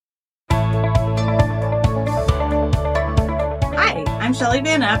I'm Shelly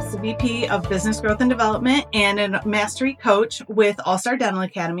Van Epps, VP of Business Growth and Development and a Mastery Coach with All Star Dental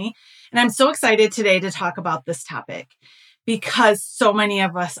Academy. And I'm so excited today to talk about this topic because so many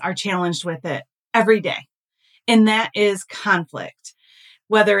of us are challenged with it every day. And that is conflict.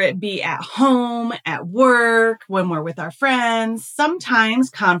 Whether it be at home, at work, when we're with our friends, sometimes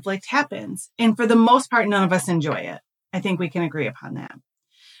conflict happens. And for the most part, none of us enjoy it. I think we can agree upon that,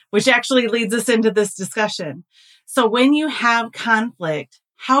 which actually leads us into this discussion. So when you have conflict,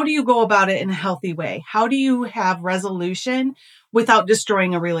 how do you go about it in a healthy way? How do you have resolution without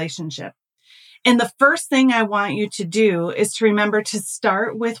destroying a relationship? And the first thing I want you to do is to remember to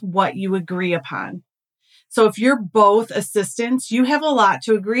start with what you agree upon. So if you're both assistants, you have a lot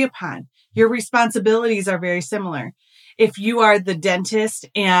to agree upon. Your responsibilities are very similar. If you are the dentist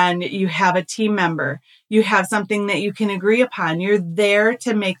and you have a team member, you have something that you can agree upon. You're there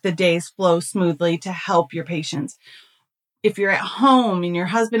to make the days flow smoothly to help your patients. If you're at home and you're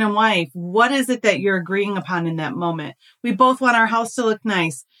husband and wife, what is it that you're agreeing upon in that moment? We both want our house to look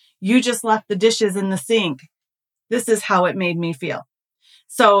nice. You just left the dishes in the sink. This is how it made me feel.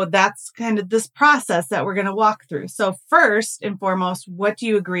 So that's kind of this process that we're going to walk through. So first and foremost, what do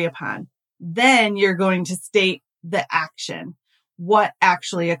you agree upon? Then you're going to state the action, what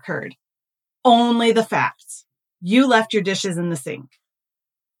actually occurred. Only the facts. You left your dishes in the sink.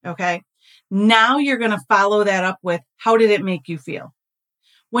 Okay. Now you're going to follow that up with, how did it make you feel?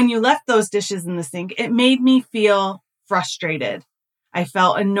 When you left those dishes in the sink, it made me feel frustrated. I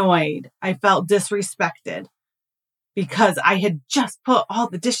felt annoyed. I felt disrespected because I had just put all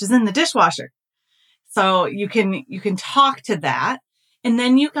the dishes in the dishwasher. So you can talk to that. And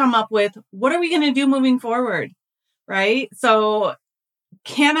then you come up with, what are we going to do moving forward? Right? So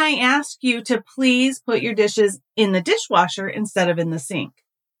can I ask you to please put your dishes in the dishwasher instead of in the sink?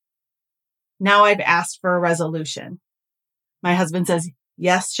 Now I've asked for a resolution. My husband says,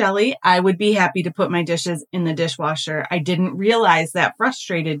 yes, Shelly, I would be happy to put my dishes in the dishwasher. I didn't realize that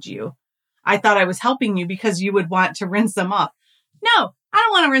frustrated you. I thought I was helping you because you would want to rinse them off. No, I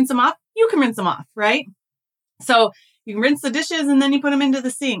don't want to rinse them off. You can rinse them off, right? So you can rinse the dishes and then you put them into the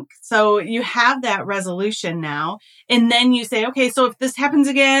sink. So you have that resolution now. And then you say, okay, so if this happens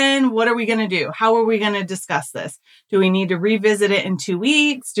again, what are we going to do? How are we going to discuss this? Do we need to revisit it in 2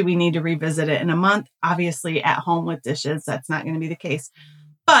 weeks? Do we need to revisit it in a month? Obviously at home with dishes, that's not going to be the case.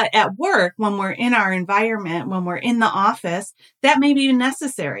 But at work, when we're in our environment, when we're in the office, that may be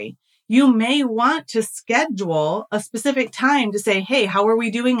necessary. You may want to schedule a specific time to say, hey, how are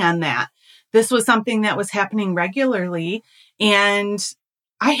we doing on that? This was something that was happening regularly, and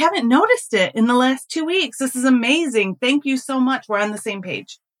I haven't noticed it in the last 2 weeks. This is amazing. Thank you so much. We're on the same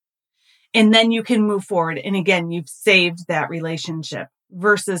page. And then you can move forward. And again, you've saved that relationship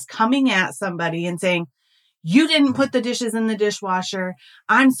versus coming at somebody and saying, you didn't put the dishes in the dishwasher.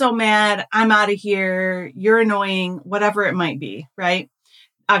 I'm so mad. I'm out of here. You're annoying, whatever it might be, right?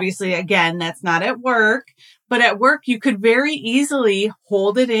 Obviously, again, that's not at work, but at work, you could very easily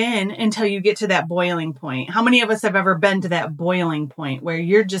hold it in until you get to that boiling point. How many of us have ever been to that boiling point where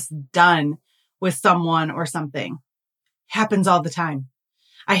you're just done with someone or something? Happens all the time.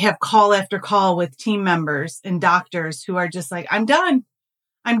 I have call after call with team members and doctors who are just like, I'm done.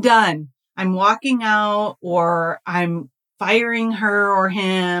 I'm done. I'm walking out, or I'm firing her or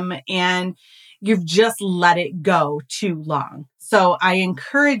him, and you've just let it go too long. So I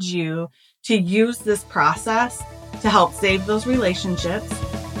encourage you to use this process to help save those relationships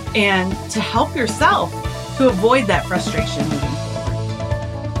and to help yourself to avoid that frustration moving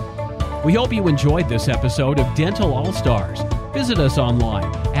forward. We hope you enjoyed this episode of Dental All Stars. Visit us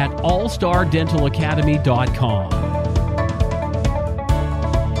online at allstardentalacademy.com.